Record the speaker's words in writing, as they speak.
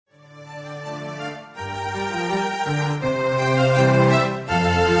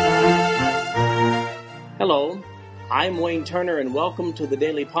I'm Wayne Turner, and welcome to the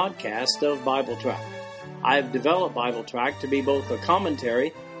daily podcast of Bible Track. I've developed Bible Track to be both a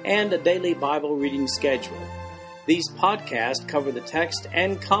commentary and a daily Bible reading schedule. These podcasts cover the text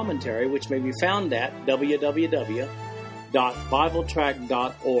and commentary, which may be found at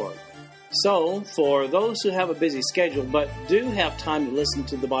www.bibletrack.org. So, for those who have a busy schedule but do have time to listen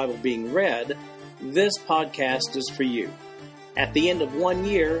to the Bible being read, this podcast is for you. At the end of 1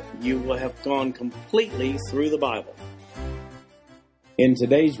 year, you will have gone completely through the Bible. In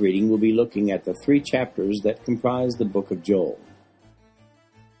today's reading, we'll be looking at the 3 chapters that comprise the book of Joel.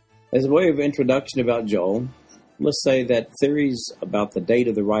 As a way of introduction about Joel, let's say that theories about the date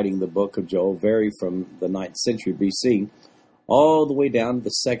of the writing of the book of Joel vary from the 9th century BC all the way down to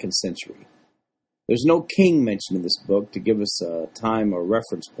the 2nd century. There's no king mentioned in this book to give us a time or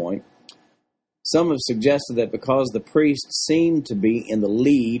reference point. Some have suggested that because the priests seem to be in the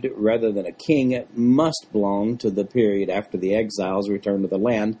lead rather than a king, it must belong to the period after the exiles returned to the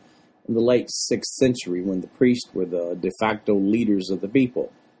land in the late 6th century when the priests were the de facto leaders of the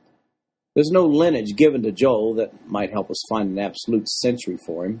people. There's no lineage given to Joel that might help us find an absolute century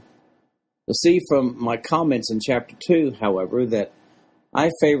for him. We'll see from my comments in chapter 2, however, that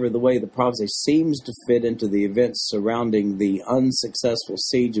I favor the way the prophecy seems to fit into the events surrounding the unsuccessful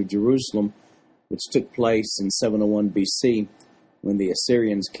siege of Jerusalem, which took place in 701 BC when the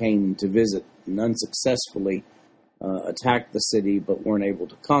Assyrians came to visit and unsuccessfully attacked the city but weren't able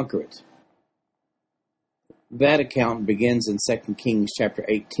to conquer it. That account begins in 2 Kings chapter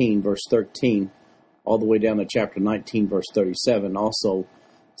 18, verse 13, all the way down to chapter 19, verse 37, also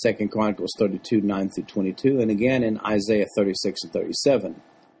 2 Chronicles 32, 9 through 22, and again in Isaiah 36 and 37.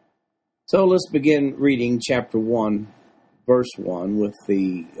 So let's begin reading chapter 1, verse 1, with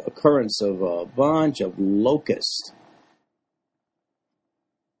the occurrence of a bunch of locusts.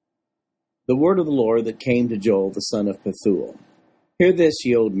 The word of the Lord that came to Joel the son of Pethuel. Hear this,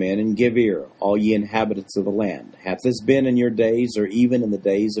 ye old men, and give ear, all ye inhabitants of the land. Hath this been in your days, or even in the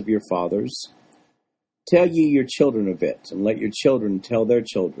days of your fathers? Tell ye your children of it, and let your children tell their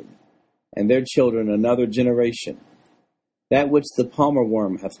children, and their children another generation. That which the palmer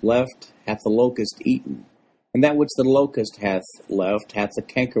worm hath left, hath the locust eaten. And that which the locust hath left, hath the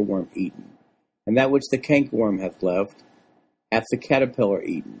cankerworm eaten. And that which the cankerworm hath left, hath the caterpillar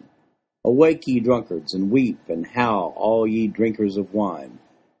eaten. Awake, ye drunkards, and weep, and howl, all ye drinkers of wine,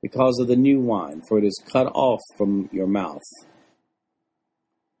 because of the new wine, for it is cut off from your mouth.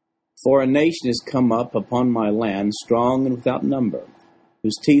 For a nation is come up upon my land, strong and without number,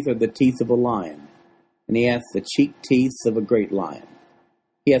 whose teeth are the teeth of a lion, and he hath the cheek teeth of a great lion.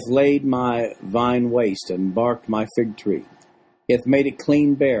 He hath laid my vine waste, and barked my fig tree. He hath made it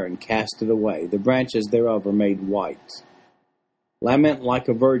clean bare, and cast it away. The branches thereof are made white. Lament like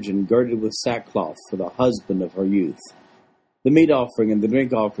a virgin girded with sackcloth for the husband of her youth. The meat offering and the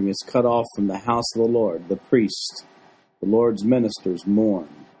drink offering is cut off from the house of the Lord. The priests, the Lord's ministers,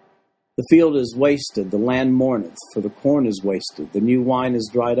 mourn. The field is wasted, the land mourneth, for the corn is wasted. The new wine is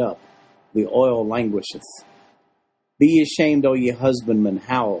dried up, the oil languisheth. Be ye ashamed, O ye husbandmen,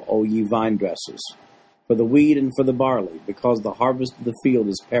 howl, O ye vine dressers, for the wheat and for the barley, because the harvest of the field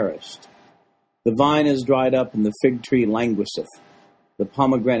is perished. The vine is dried up, and the fig tree languisheth, the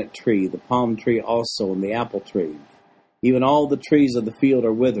pomegranate tree, the palm tree also, and the apple tree. Even all the trees of the field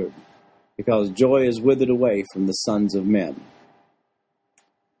are withered, because joy is withered away from the sons of men.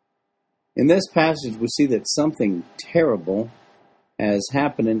 In this passage, we see that something terrible has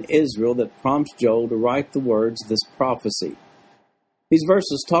happened in Israel that prompts Joel to write the words of this prophecy. These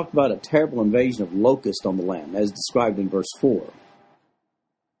verses talk about a terrible invasion of locusts on the land, as described in verse 4.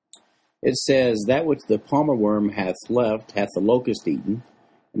 It says, That which the palmer worm hath left hath the locust eaten,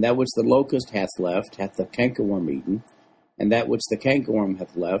 and that which the locust hath left hath the cankerworm eaten, and that which the cankerworm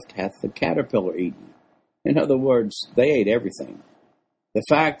hath left hath the caterpillar eaten. In other words, they ate everything. The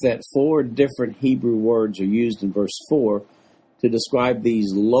fact that 4 different Hebrew words are used in verse 4 to describe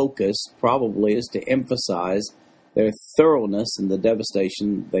these locusts probably is to emphasize their thoroughness and the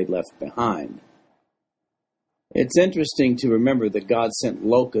devastation they left behind. It's interesting to remember that God sent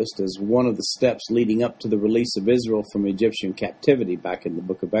locusts as one of the steps leading up to the release of Israel from Egyptian captivity back in the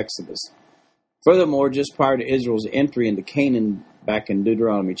book of Exodus. Furthermore, just prior to Israel's entry into Canaan back in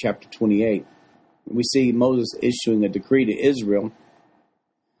Deuteronomy chapter 28, we see Moses issuing a decree to Israel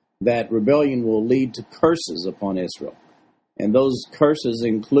that rebellion will lead to curses upon Israel. And those curses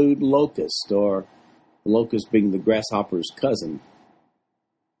include locust, or the locust being the grasshopper's cousin.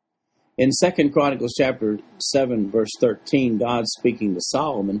 In 2 Chronicles chapter 7, verse 13, God speaking to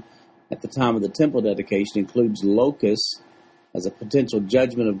Solomon at the time of the temple dedication includes locusts as a potential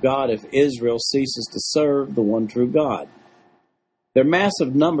judgment of God if Israel ceases to serve the one true God. Their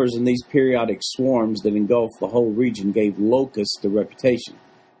massive numbers in these periodic swarms that engulf the whole region gave locusts a reputation.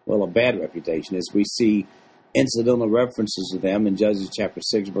 Well, a bad reputation, as we see incidental references to them in Judges chapter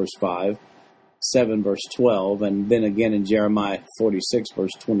 6, verse 5, 7, verse 12, and then again in Jeremiah 46,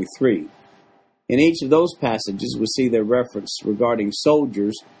 verse 23. In each of those passages, we see their reference regarding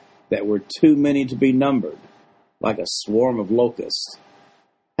soldiers that were too many to be numbered, like a swarm of locusts.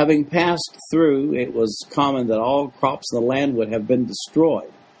 Having passed through, it was common that all crops in the land would have been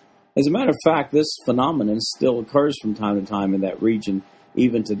destroyed. As a matter of fact, this phenomenon still occurs from time to time in that region,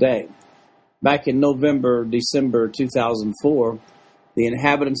 even today. Back in December 2004, the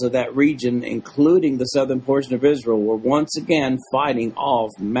inhabitants of that region, including the southern portion of Israel, were once again fighting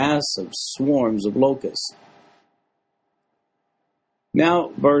off massive swarms of locusts.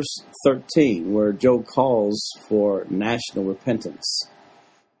 Now, verse 13, where Job calls for national repentance.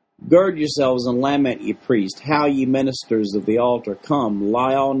 Gird yourselves and lament, ye priests. How, ye ministers of the altar, come,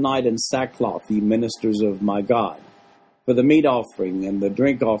 lie all night in sackcloth, ye ministers of my God. For the meat offering and the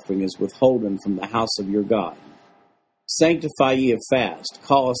drink offering is withholden from the house of your God. Sanctify ye a fast,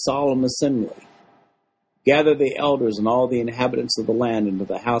 call a solemn assembly. Gather the elders and all the inhabitants of the land into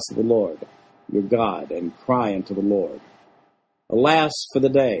the house of the Lord, your God, and cry unto the Lord. Alas for the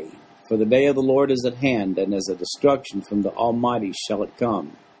day of the Lord is at hand, and as a destruction from the Almighty shall it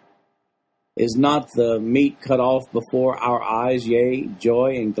come. Is not the meat cut off before our eyes, yea,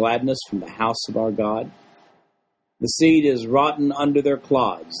 joy and gladness from the house of our God? The seed is rotten under their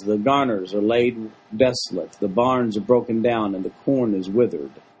clods, the garners are laid desolate, the barns are broken down, and the corn is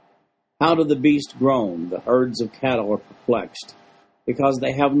withered. How do the beasts groan? The herds of cattle are perplexed, because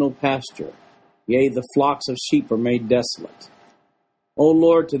they have no pasture. Yea, the flocks of sheep are made desolate. O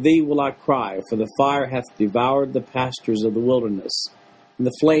Lord, to thee will I cry, for the fire hath devoured the pastures of the wilderness, and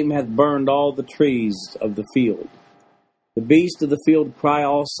the flame hath burned all the trees of the field. The beasts of the field cry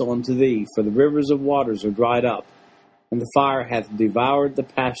also unto thee, for the rivers of waters are dried up, and the fire hath devoured the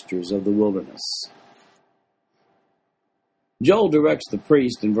pastures of the wilderness. Joel directs the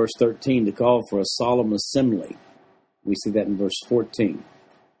priest in verse 13 to call for a solemn assembly. We see that in verse 14.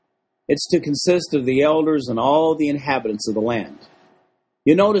 It's to consist of the elders and all the inhabitants of the land.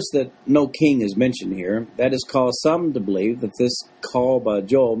 You notice that no king is mentioned here. That has caused some to believe that this call by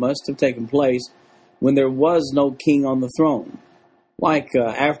Joel must have taken place when there was no king on the throne, like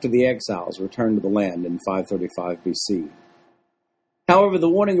after the exiles returned to the land in 535 BC. However, the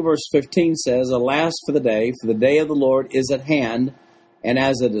warning of verse 15 says, Alas for the day of the Lord is at hand, and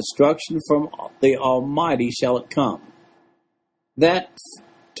as a destruction from the Almighty shall it come. That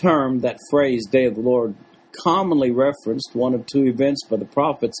term, that phrase, day of the Lord, commonly referenced one of two events by the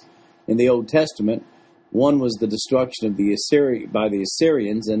prophets in the Old Testament. One was the destruction of by the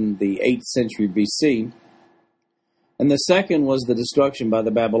Assyrians in the 8th century BC, and the second was the destruction by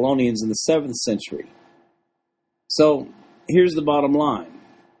the Babylonians in the 7th century. So, here's the bottom line.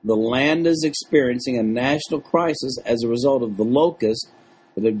 The land is experiencing a national crisis as a result of the locusts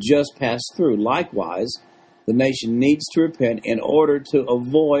that have just passed through. Likewise, the nation needs to repent in order to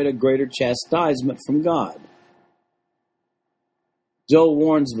avoid a greater chastisement from God. Joel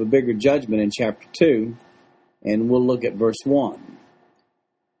warns of a bigger judgment in chapter 2, and we'll look at verse 1.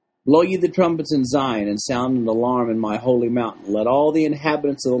 Blow ye the trumpets in Zion, and sound an alarm in my holy mountain. Let all the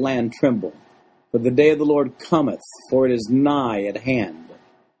inhabitants of the land tremble. For the day of the Lord cometh, for it is nigh at hand.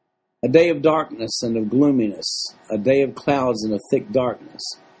 A day of darkness and of gloominess, a day of clouds and of thick darkness.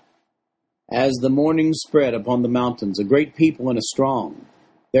 As the morning spread upon the mountains, a great people and a strong.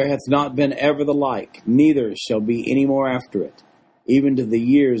 There hath not been ever the like, neither shall be any more after it, even to the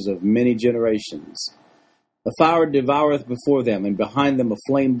years of many generations. A fire devoureth before them, and behind them a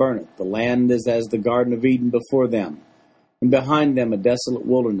flame burneth. The land is as the Garden of Eden before them, and behind them a desolate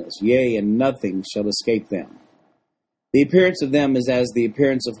wilderness, yea, and nothing shall escape them. The appearance of them is as the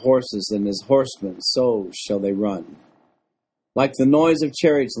appearance of horses, and as horsemen, so shall they run. Like the noise of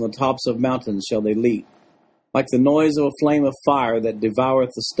chariots on the tops of mountains shall they leap, like the noise of a flame of fire that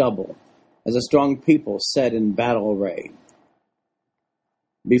devoureth the stubble, as a strong people set in battle array.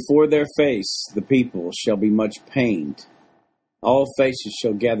 Before their face the people shall be much pained. All faces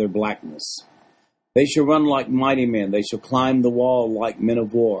shall gather blackness. They shall run like mighty men. They shall climb the wall like men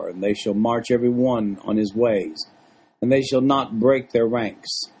of war. And they shall march every one on his ways. And they shall not break their ranks.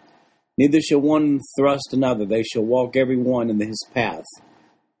 Neither shall one thrust another. They shall walk every one in his path.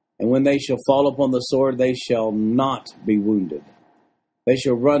 And when they shall fall upon the sword, they shall not be wounded. They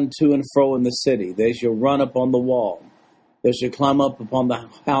shall run to and fro in the city. They shall run upon the wall. They shall climb up upon the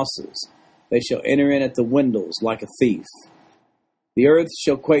houses. They shall enter in at the windows like a thief. The earth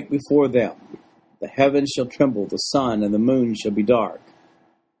shall quake before them. The heavens shall tremble, the sun and the moon shall be dark,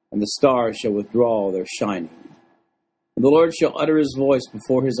 and the stars shall withdraw their shining. And the Lord shall utter his voice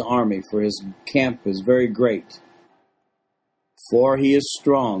before his army, for his camp is very great. For he is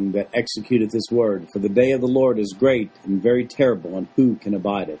strong that executeth his word. For the day of the Lord is great and very terrible, and who can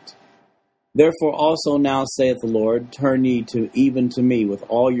abide it? Therefore also now saith the Lord, turn ye even to me with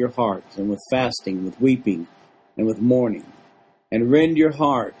all your heart, and with fasting, with weeping, and with mourning. And rend your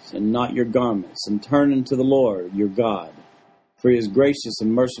hearts and not your garments, and turn unto the Lord your God. For he is gracious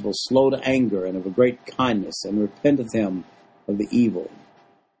and merciful, slow to anger, and of a great kindness, and repenteth him of the evil.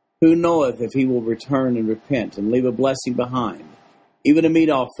 Who knoweth if he will return and repent, and leave a blessing behind, even a meat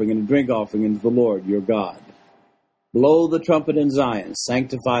offering and a drink offering unto the Lord your God? Blow the trumpet in Zion,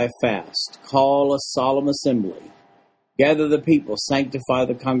 sanctify a fast, call a solemn assembly. Gather the people, sanctify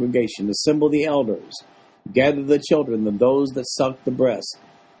the congregation, assemble the elders, gather the children and those that suck the breast.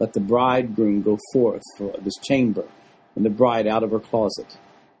 Let the bridegroom go forth from his chamber, and the bride out of her closet.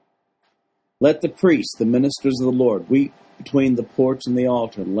 Let the priests, the ministers of the Lord, weep between the porch and the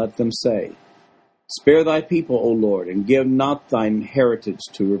altar, and let them say, Spare thy people, O Lord, and give not thine heritage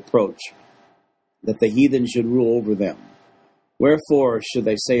to reproach, that the heathen should rule over them. Wherefore should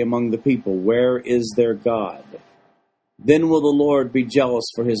they say among the people, Where is their God? Then will the Lord be jealous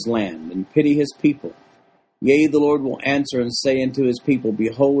for his land, and pity his people. Yea, the Lord will answer and say unto his people,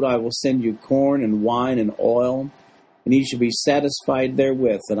 Behold, I will send you corn and wine and oil, and ye shall be satisfied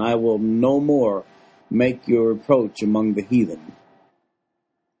therewith, and I will no more make your reproach among the heathen.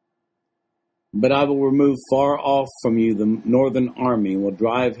 But I will remove far off from you the northern army, and will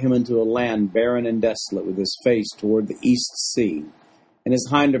drive him into a land barren and desolate, with his face toward the east sea, and his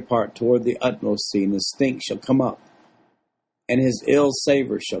hinder part toward the utmost sea, and his stink shall come up, and his ill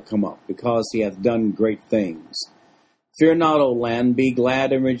savour shall come up, because he hath done great things. Fear not, O land, be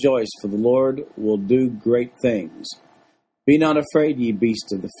glad and rejoice, for the Lord will do great things. Be not afraid, ye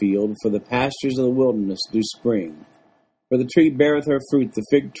beasts of the field, for the pastures of the wilderness do spring. For the tree beareth her fruit, the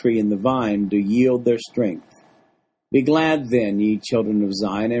fig tree and the vine do yield their strength. Be glad then, ye children of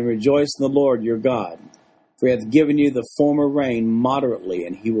Zion, and rejoice in the Lord your God. For he hath given you the former rain moderately,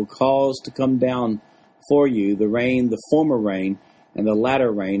 and he will cause to come down for you the rain, the former rain, and the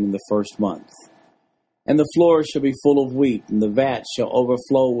latter rain in the first month. And the floors shall be full of wheat, and the vats shall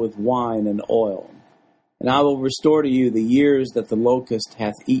overflow with wine and oil. And I will restore to you the years that the locust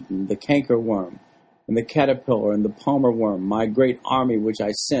hath eaten, the cankerworm, and the caterpillar, and the palmer worm, my great army which I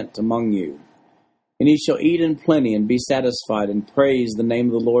sent among you. And ye shall eat in plenty, and be satisfied, and praise the name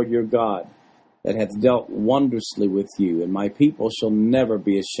of the Lord your God, that hath dealt wondrously with you, and my people shall never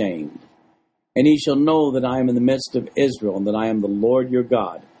be ashamed. And ye shall know that I am in the midst of Israel, and that I am the Lord your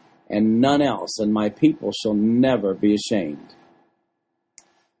God, and none else, and my people shall never be ashamed.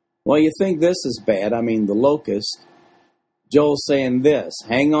 Well, you think this is bad, the locust. Joel's saying this,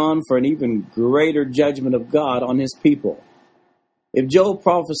 hang on for an even greater judgment of God on his people. If Joel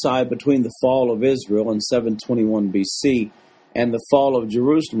prophesied between the fall of Israel in 721 BC and the fall of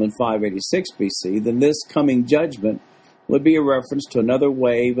Jerusalem in 586 BC, then this coming judgment would be a reference to another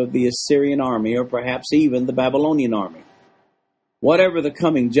wave of the Assyrian army, or perhaps even the Babylonian army. Whatever the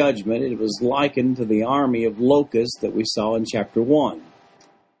coming judgment, it was likened to the army of locusts that we saw in chapter 1.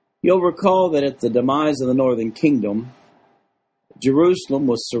 You'll recall that at the demise of the northern kingdom, Jerusalem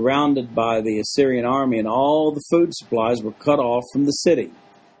was surrounded by the Assyrian army, and all the food supplies were cut off from the city.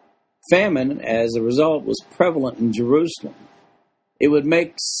 Famine, as a result, was prevalent in Jerusalem. It would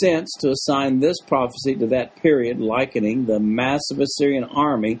make sense to assign this prophecy to that period, likening the massive Assyrian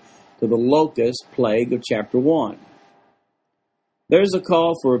army to the locust plague of chapter 1. There's a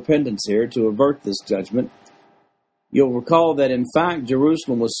call for repentance here to avert this judgment. You'll recall that, in fact,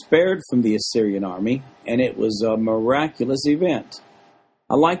 Jerusalem was spared from the Assyrian army, and it was a miraculous event.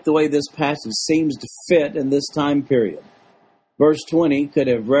 I like the way this passage seems to fit in this time period. Verse 20 could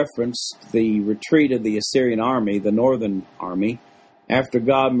have referenced the retreat of the Assyrian army, the northern army, after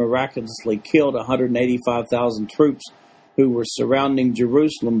God miraculously killed 185,000 troops who were surrounding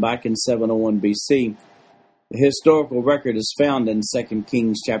Jerusalem back in 701 BC. The historical record is found in 2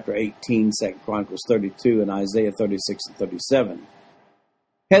 Kings chapter 18, 2 Chronicles 32, and Isaiah 36 and 37.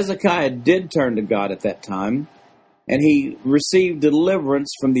 Hezekiah did turn to God at that time, and he received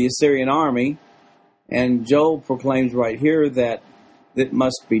deliverance from the Assyrian army, and Joel proclaims right here that it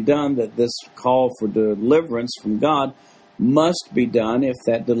must be done, that this call for deliverance from God must be done if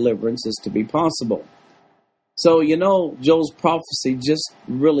that deliverance is to be possible. So, Joel's prophecy just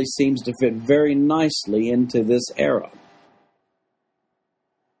really seems to fit very nicely into this era.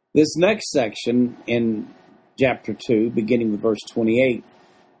 This next section in chapter 2, beginning with verse 28.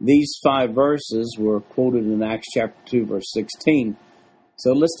 These 5 verses were quoted in Acts chapter 2, verse 16.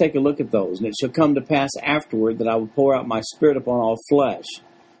 So let's take a look at those. And it shall come to pass afterward that I will pour out my Spirit upon all flesh.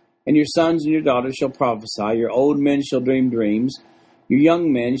 And your sons and your daughters shall prophesy, your old men shall dream dreams, your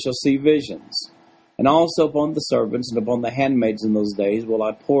young men shall see visions. And also upon the servants and upon the handmaids in those days will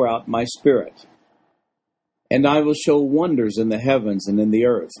I pour out my Spirit. And I will show wonders in the heavens and in the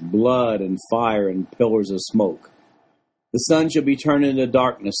earth, blood and fire and pillars of smoke. The sun shall be turned into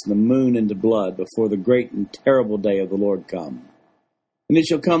darkness and the moon into blood before the great and terrible day of the Lord come. And it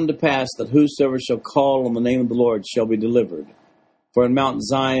shall come to pass that whosoever shall call on the name of the Lord shall be delivered. For in Mount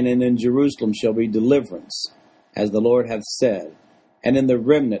Zion and in Jerusalem shall be deliverance, as the Lord hath said, and in the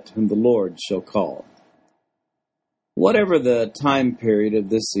remnant whom the Lord shall call. Whatever the time period of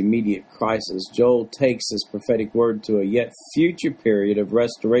this immediate crisis, Joel takes his prophetic word to a yet future period of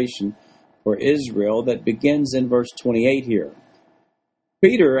restoration for Israel that begins in verse 28 here.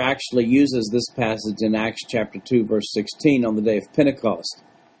 Peter actually uses this passage in Acts chapter 2, verse 16 on the day of Pentecost.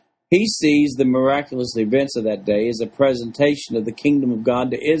 He sees the miraculous events of that day as a presentation of the kingdom of God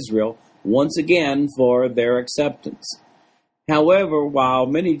to Israel once again for their acceptance. However, while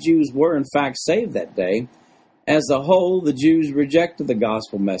many Jews were in fact saved that day, as a whole, the Jews rejected the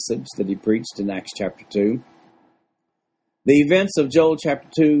gospel message that he preached in Acts chapter 2. The events of Joel chapter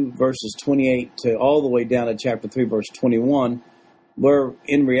 2, verses 28 to all the way down to chapter 3, verse 21, were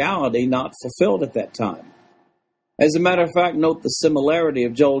in reality not fulfilled at that time. As a matter of fact, note the similarity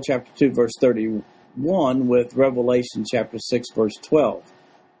of Joel chapter 2, verse 31 with Revelation chapter 6, verse 12.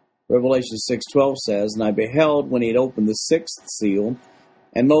 Revelation 6:12 says, And I beheld when he had opened the 6th seal,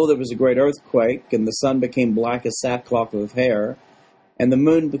 and lo, there was a great earthquake, and the sun became black as sackcloth of hair, and the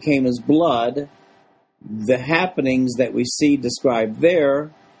moon became as blood. The happenings that we see described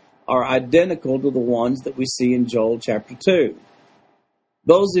there are identical to the ones that we see in Joel chapter 2.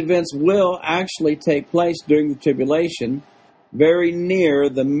 Those events will actually take place during the tribulation, very near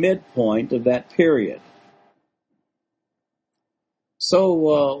the midpoint of that period. So,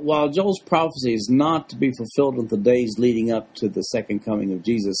 while Joel's prophecy is not to be fulfilled in the days leading up to the second coming of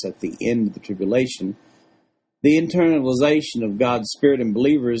Jesus at the end of the tribulation, the internalization of God's Spirit in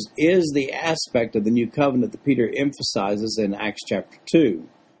believers is the aspect of the new covenant that Peter emphasizes in Acts chapter 2.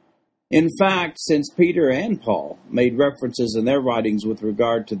 In fact, since Peter and Paul made references in their writings with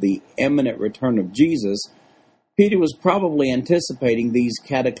regard to the imminent return of Jesus, Peter was probably anticipating these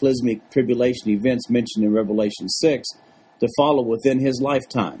cataclysmic tribulation events mentioned in Revelation 6 to follow within his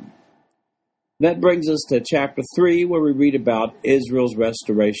lifetime. That brings us to chapter 3, where we read about Israel's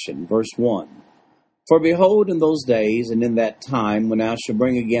restoration. Verse 1. For behold, in those days and in that time, when I shall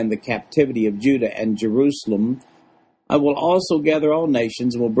bring again the captivity of Judah and Jerusalem, I will also gather all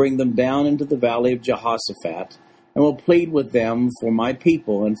nations and will bring them down into the valley of Jehoshaphat, and will plead with them for my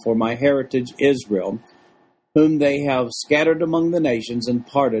people and for my heritage Israel, whom they have scattered among the nations and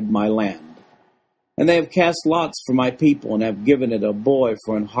parted my land. And they have cast lots for my people, and have given it a boy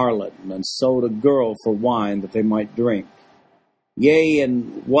for an harlot, and sold a girl for wine that they might drink. Yea,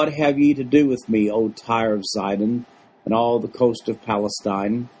 and what have ye to do with me, O Tyre of Sidon, and all the coast of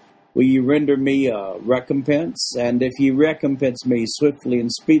Palestine? Will ye render me a recompense? And if ye recompense me swiftly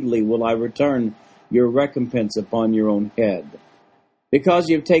and speedily, will I return your recompense upon your own head. Because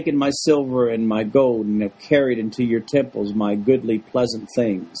ye have taken my silver and my gold, and have carried into your temples my goodly pleasant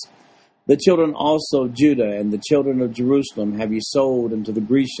things. The children also of Judah and the children of Jerusalem have ye sold unto the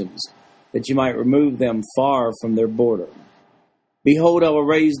Grecians, that ye might remove them far from their border. Behold, I will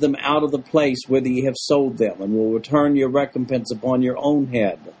raise them out of the place whither ye have sold them, and will return your recompense upon your own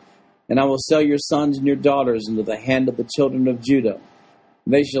head. And I will sell your sons and your daughters into the hand of the children of Judah.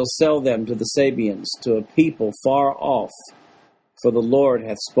 They shall sell them to the Sabeans, to a people far off, for the Lord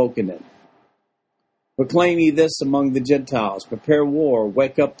hath spoken it. Proclaim ye this among the Gentiles, prepare war,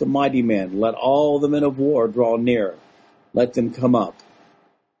 wake up the mighty men, let all the men of war draw near, let them come up.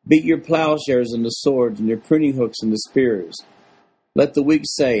 Beat your plowshares into swords, and your pruning hooks into spears. Let the weak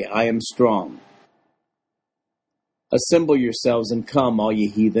say, I am strong. Assemble yourselves and come, all ye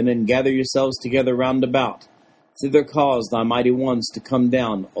heathen, and gather yourselves together round about. Thither cause thy mighty ones to come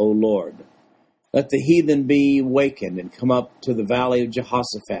down, O Lord. Let the heathen be wakened, and come up to the valley of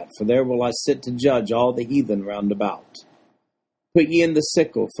Jehoshaphat, for there will I sit to judge all the heathen round about. Put ye in the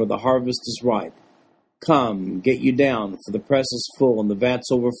sickle, for the harvest is ripe. Come, get you down, for the press is full, and the vats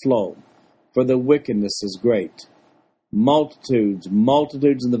overflow, for the wickedness is great. Multitudes,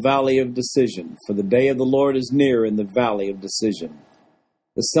 multitudes in the valley of decision, for the day of the Lord is near in the valley of decision.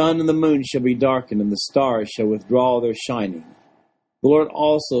 The sun and the moon shall be darkened, and the stars shall withdraw their shining. The Lord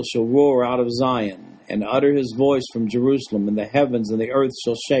also shall roar out of Zion, and utter his voice from Jerusalem, and the heavens and the earth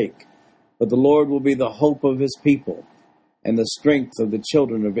shall shake. But the Lord will be the hope of his people, and the strength of the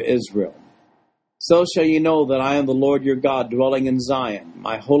children of Israel. So shall ye know that I am the Lord your God, dwelling in Zion,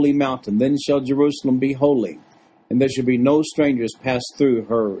 my holy mountain. Then shall Jerusalem be holy, and there shall be no strangers pass through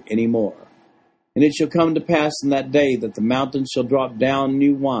her any more. And it shall come to pass in that day that the mountains shall drop down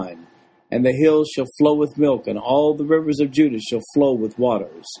new wine, and the hills shall flow with milk, and all the rivers of Judah shall flow with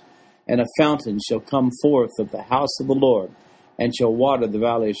waters. And a fountain shall come forth of the house of the Lord, and shall water the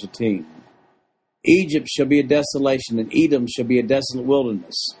valley of Shittim. Egypt shall be a desolation, and Edom shall be a desolate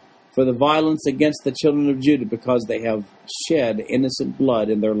wilderness, for the violence against the children of Judah, because they have shed innocent blood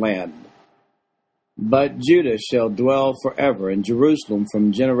in their land. But Judah shall dwell forever, and Jerusalem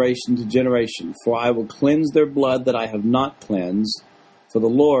from generation to generation. For I will cleanse their blood that I have not cleansed, for the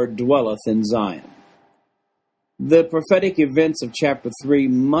Lord dwelleth in Zion. The prophetic events of chapter 3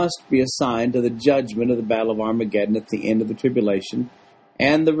 must be assigned to the judgment of the Battle of Armageddon at the end of the tribulation,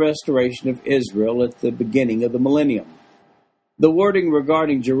 and the restoration of Israel at the beginning of the millennium. The wording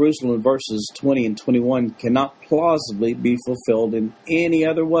regarding Jerusalem in verses 20 and 21 cannot plausibly be fulfilled in any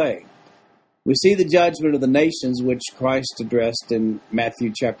other way. We see the judgment of the nations which Christ addressed in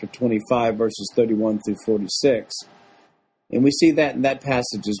Matthew chapter 25, verses 31 through 46. And we see that in that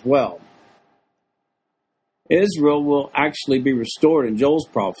passage as well. Israel will actually be restored in Joel's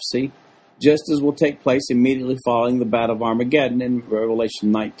prophecy, just as will take place immediately following the Battle of Armageddon in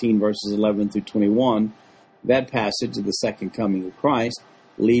Revelation 19, verses 11 through 21, that passage of the second coming of Christ,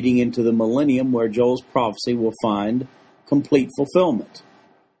 leading into the millennium where Joel's prophecy will find complete fulfillment.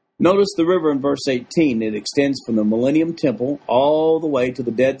 Notice the river in verse 18. It extends from the Millennium Temple all the way to the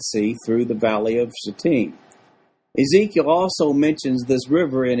Dead Sea through the valley of Shittim. Ezekiel also mentions this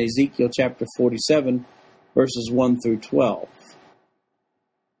river in Ezekiel chapter 47, verses 1 through 12.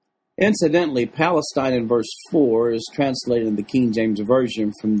 Incidentally, Palestine in verse 4 is translated in the King James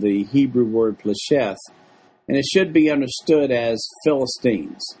Version from the Hebrew word plesheth, and it should be understood as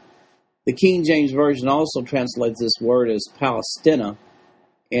Philistines. The King James Version also translates this word as Palestina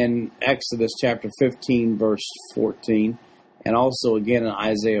in Exodus chapter 15, verse 14, and also again in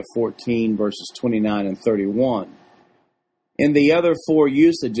Isaiah 14, verses 29 and 31. In the other four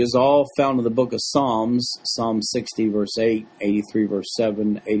usages, all found in the book of Psalms, Psalm 60, verse 8, 83, verse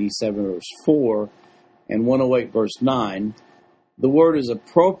 7, 87, verse 4, and 108, verse 9, the word is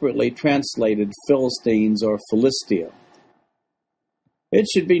appropriately translated Philistines or Philistia. It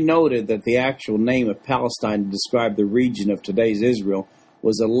should be noted that the actual name of Palestine to describe the region of today's Israel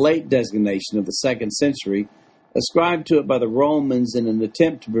was a late designation of the 2nd century, ascribed to it by the Romans in an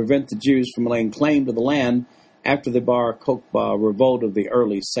attempt to prevent the Jews from laying claim to the land after the Bar Kokhba revolt of the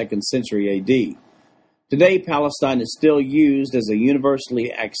early 2nd century A.D. Today, Palestine is still used as a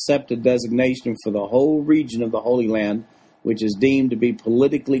universally accepted designation for the whole region of the Holy Land, which is deemed to be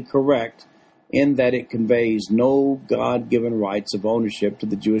politically correct in that it conveys no God-given rights of ownership to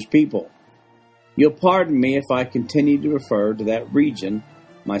the Jewish people. You'll pardon me if I continue to refer to that region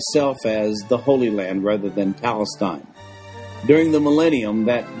myself as the Holy Land rather than Palestine. During the millennium,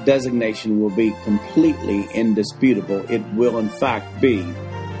 that designation will be completely indisputable. It will, in fact, be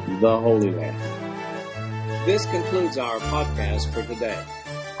the Holy Land. This concludes our podcast for today.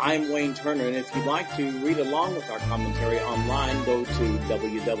 I'm Wayne Turner, and if you'd like to read along with our commentary online, go to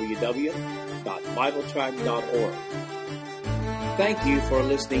www.bibletrack.org. Thank you for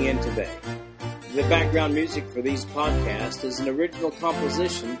listening in today. The background music for these podcasts is an original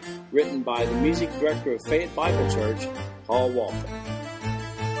composition written by the music director of Fayette Bible Church, Paul Walton.